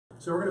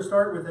So we're going to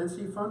start with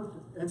NC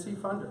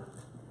Funder.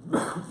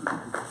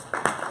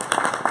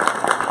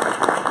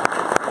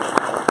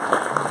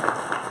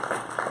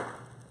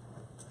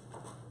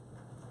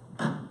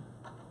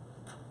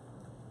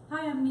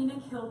 Hi, I'm Nina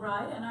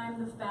Kilbride, and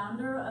I'm the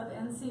founder of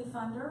NC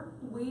Funder.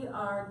 We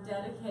are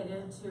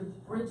dedicated to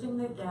bridging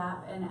the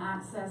gap and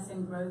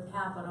accessing growth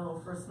capital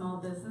for small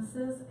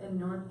businesses in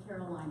North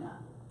Carolina.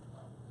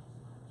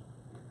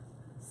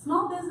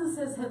 Small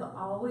businesses have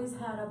always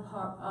had a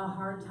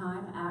hard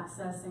time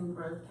accessing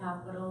growth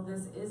capital.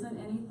 This isn't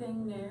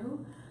anything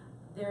new.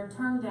 They're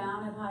turned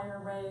down at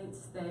higher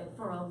rates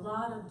for a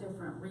lot of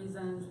different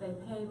reasons. They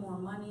pay more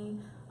money,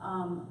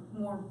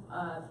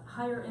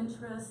 higher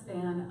interest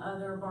than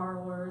other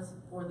borrowers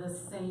for the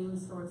same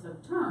sorts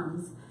of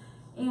terms.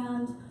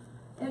 And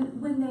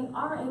when they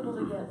are able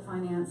to get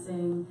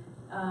financing,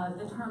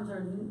 the terms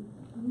are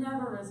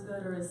never as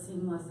good or as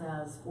seamless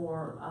as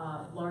for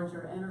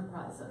larger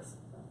enterprises.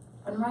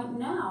 And right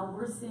now,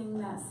 we're seeing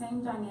that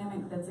same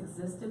dynamic that's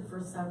existed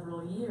for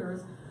several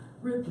years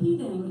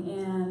repeating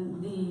in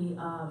the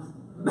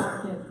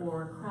market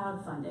for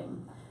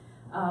crowdfunding.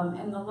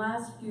 In the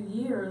last few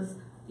years,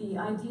 the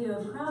idea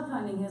of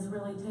crowdfunding has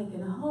really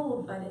taken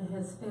hold, but it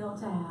has failed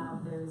to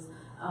have those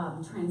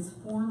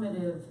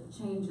transformative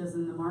changes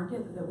in the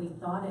market that we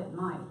thought it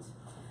might.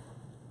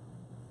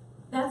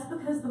 That's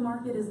because the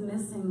market is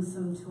missing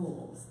some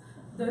tools.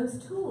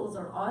 Those tools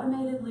are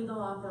automated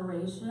legal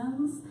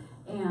operations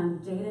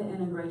and data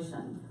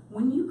integration.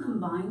 When you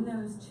combine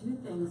those two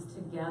things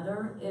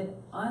together, it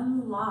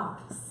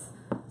unlocks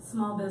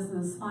small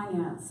business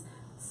finance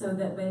so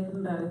that they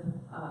can both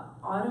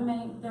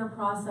automate their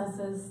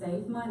processes,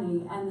 save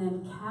money, and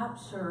then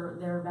capture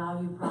their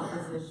value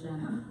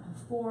proposition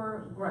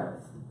for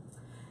growth.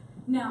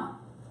 Now,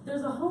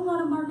 there's a whole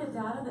lot of market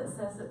data that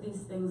says that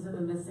these things are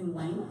the missing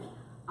link.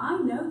 I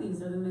know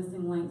these are the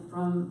missing link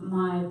from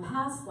my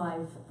past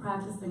life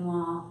practicing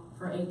law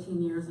for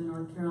 18 years in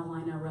North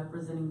Carolina,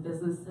 representing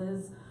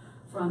businesses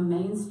from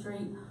Main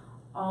Street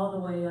all the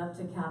way up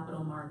to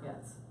capital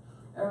markets.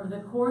 Over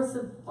the course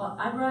of, well,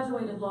 I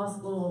graduated law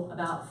school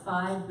about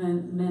 5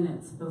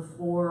 minutes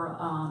before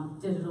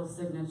digital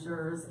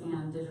signatures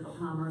and digital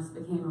commerce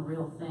became a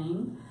real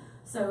thing.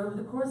 So over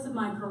the course of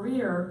my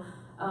career,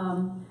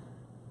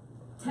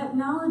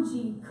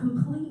 technology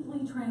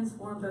completely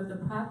transformed both the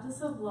practice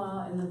of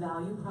law and the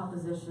value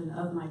proposition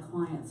of my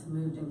clients who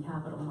moved in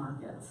capital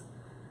markets.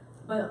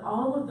 But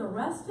all of the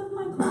rest of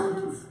my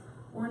clients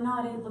were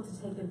not able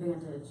to take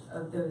advantage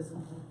of those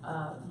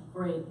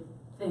great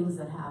things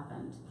that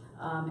happened.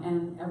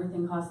 And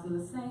everything costs them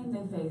the same.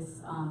 They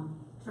face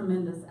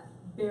tremendous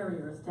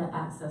barriers to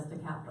access to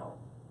capital.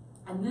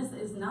 And this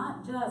is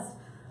not just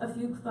a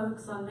few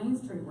folks on Main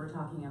Street we're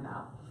talking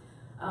about.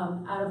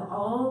 Out of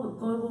all the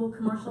global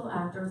commercial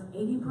actors,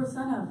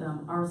 80% of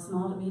them are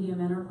small to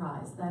medium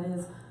enterprise. That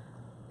is,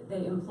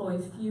 they employ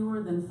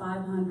fewer than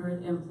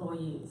 500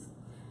 employees.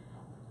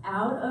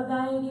 Out of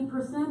that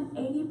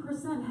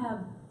 80%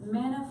 have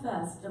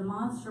manifest,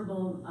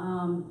 demonstrable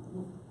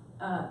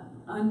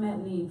unmet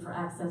need for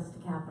access to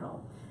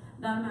capital.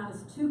 That amount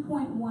is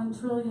 $2.1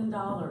 trillion,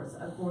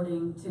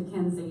 according to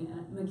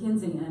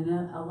McKinsey and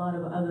a lot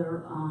of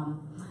other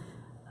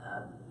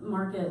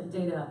market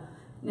data.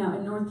 Now,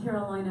 in North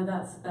Carolina,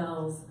 that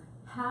spells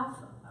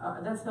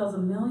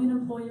 1 million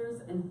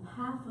employers and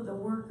half of the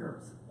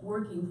workers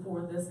working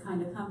for this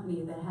kind of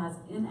company that has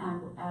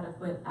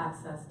inadequate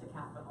access to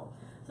capital.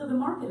 So the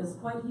market is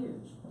quite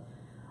huge.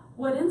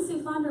 What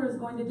NC Funder is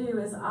going to do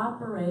is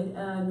operate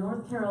a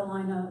North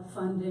Carolina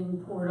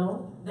funding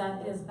portal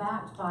that is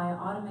backed by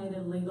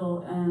automated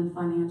legal and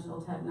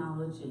financial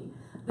technology,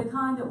 the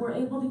kind that we're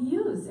able to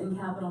use in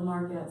capital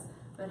markets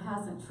but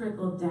hasn't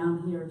trickled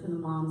down here to the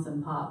moms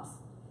and pops.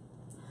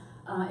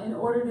 In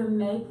order to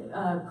make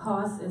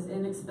costs as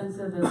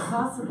inexpensive as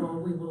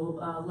possible, we will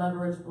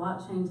leverage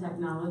blockchain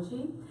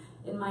technology.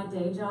 In my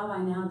day job, I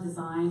now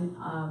design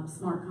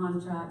smart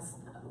contracts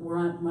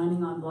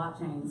running on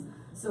blockchains.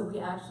 So we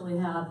actually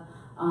have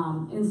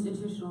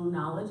institutional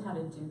knowledge how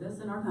to do this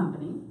in our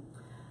company.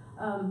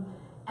 And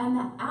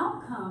the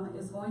outcome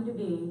is going to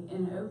be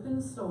in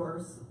open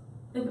source.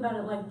 Think about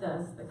it like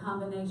this, the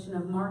combination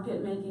of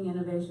market-making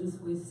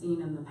innovations we've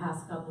seen in the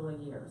past couple of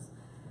years.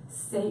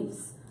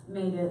 Safes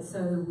made it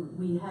so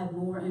we had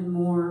more and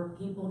more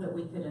people that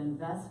we could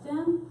invest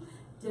in.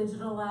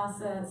 Digital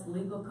assets,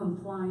 legal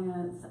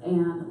compliance,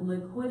 and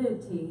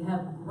liquidity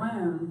have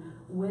grown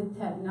with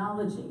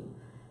technology.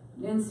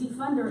 NC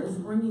Funder is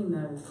bringing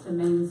those to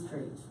Main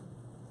Street.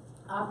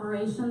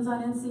 Operations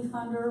on NC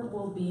Funder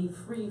will be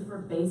free for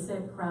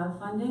basic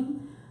crowdfunding,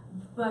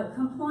 but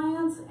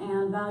compliance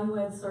and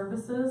value-add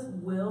services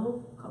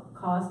will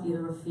cost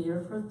either a fee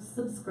or for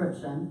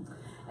subscription,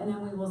 and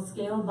then we will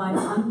scale by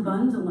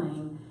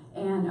unbundling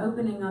and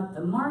opening up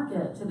the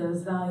market to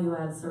those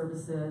value-add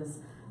services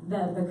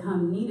that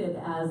become needed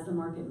as the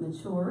market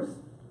matures.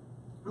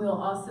 We'll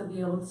also be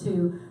able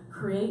to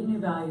create new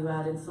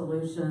value-added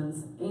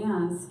solutions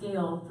and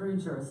scale through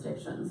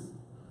jurisdictions.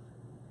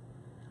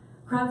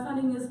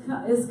 Crowdfunding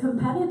is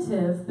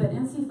competitive, but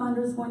NC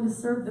Funder is going to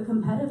serve the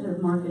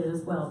competitive market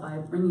as well by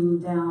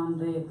bringing down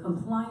the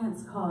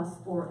compliance costs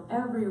for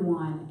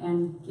everyone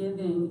and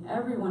giving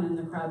everyone in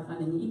the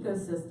crowdfunding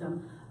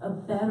ecosystem a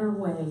better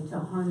way to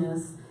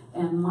harness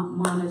and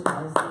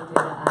monetize their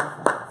data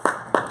assets.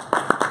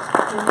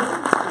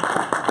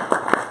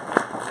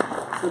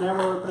 So now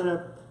we'll open it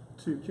up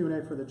to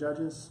Q&A for the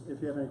judges.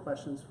 If you have any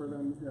questions for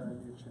them, you get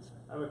a chance.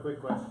 I have a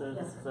quick question.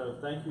 Yes, sir. So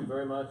thank you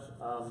very much.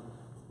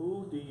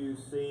 Who do you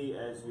see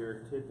as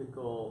your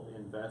typical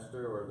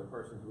investor or the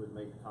person who would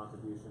make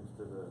contributions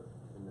to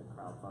in the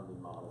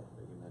crowdfunding model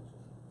that you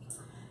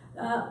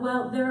mentioned?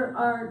 Well, there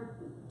are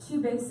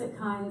two basic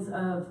kinds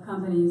of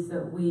companies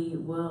that we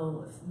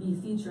will be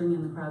featuring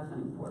in the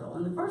crowdfunding portal.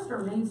 And the first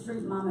are Main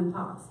Street mom and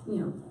pops,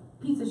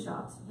 pizza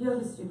shops,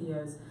 yoga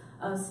studios,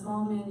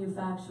 small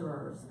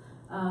manufacturers,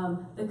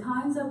 the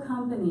kinds of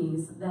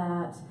companies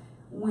that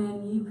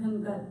when you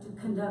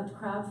conduct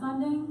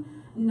crowdfunding,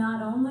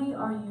 not only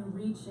are you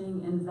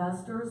reaching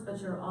investors, but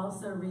you're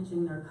also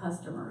reaching their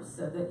customers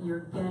so that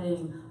you're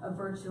getting a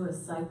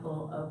virtuous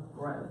cycle of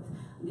growth.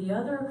 The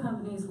other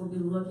companies we'll be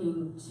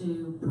looking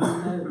to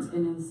promote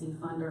in NC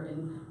Funder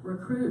and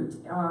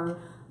recruit are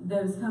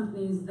those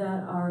companies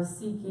that are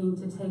seeking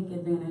to take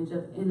advantage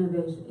of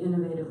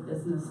innovative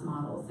business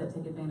models that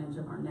take advantage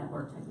of our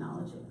network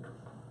technology.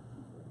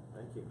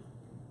 Thank you.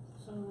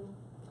 So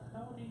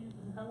how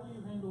will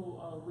you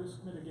handle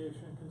risk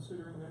mitigation,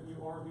 considering that you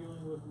are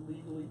dealing with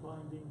legally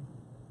binding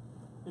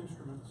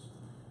instruments?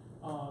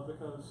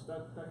 Because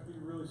that could be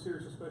really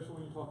serious, especially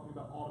when you're talking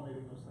about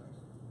automating those things.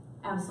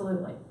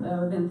 Absolutely.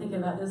 I've been thinking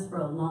about this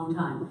for a long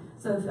time.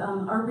 So if,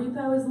 our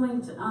repo is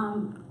linked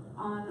on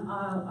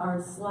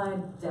our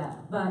slide deck.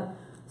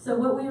 So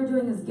what we are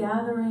doing is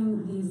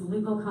gathering these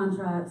legal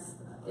contracts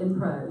in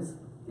prose,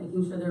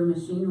 making sure they're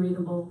machine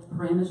readable,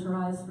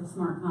 parameterized for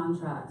smart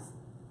contracts.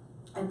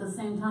 At the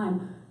same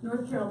time,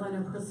 North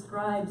Carolina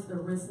prescribes the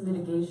risk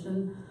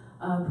mitigation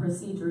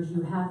procedures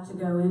you have to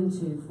go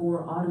into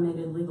for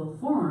automated legal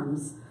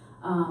forms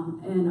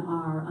in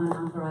our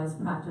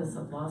unauthorized practice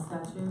of law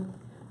statute.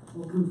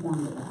 Will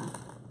conform to that.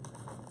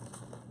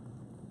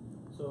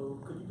 So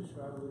could you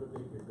describe a little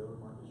bit your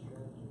go-to-market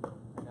strategy?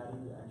 How do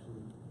you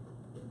actually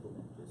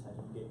implement this? How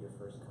do you get your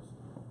first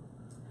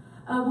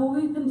customer? Well,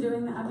 we've been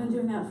doing that. I've been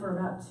doing that for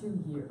about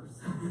 2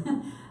 years.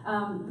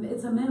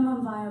 It's a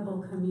minimum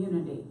viable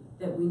community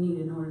that we need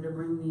in order to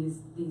bring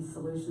these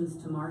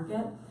solutions to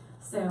market.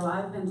 So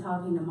I've been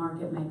talking to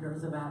market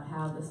makers about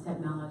how this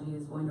technology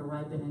is going to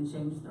ripen and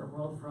change their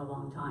world for a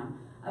long time.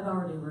 I've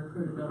already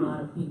recruited a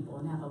lot of people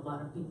and have a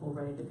lot of people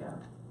ready to go.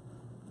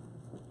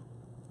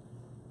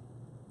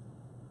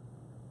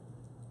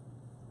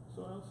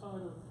 So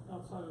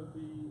outside of the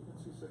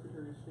NC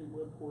Secretary of State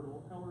web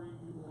portal, how are you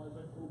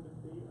utilizing open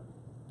data?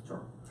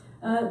 Sure.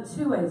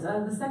 2 ways.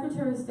 The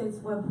Secretary of State's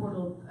web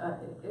portal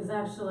is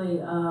actually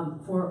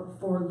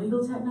for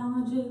legal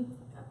technology.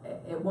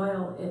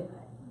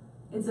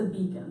 It's a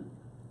beacon,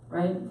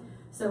 right?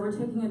 So we're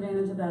taking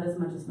advantage of that as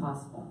much as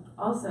possible.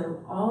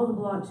 Also, all the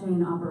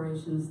blockchain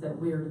operations that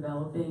we are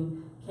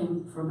developing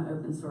came from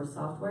open source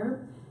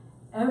software.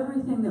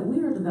 Everything that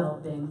we are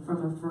developing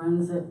from a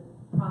forensic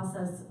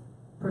process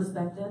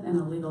perspective and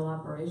a legal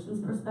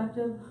operations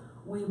perspective,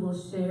 we will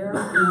share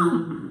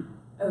in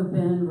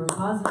open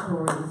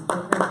repositories.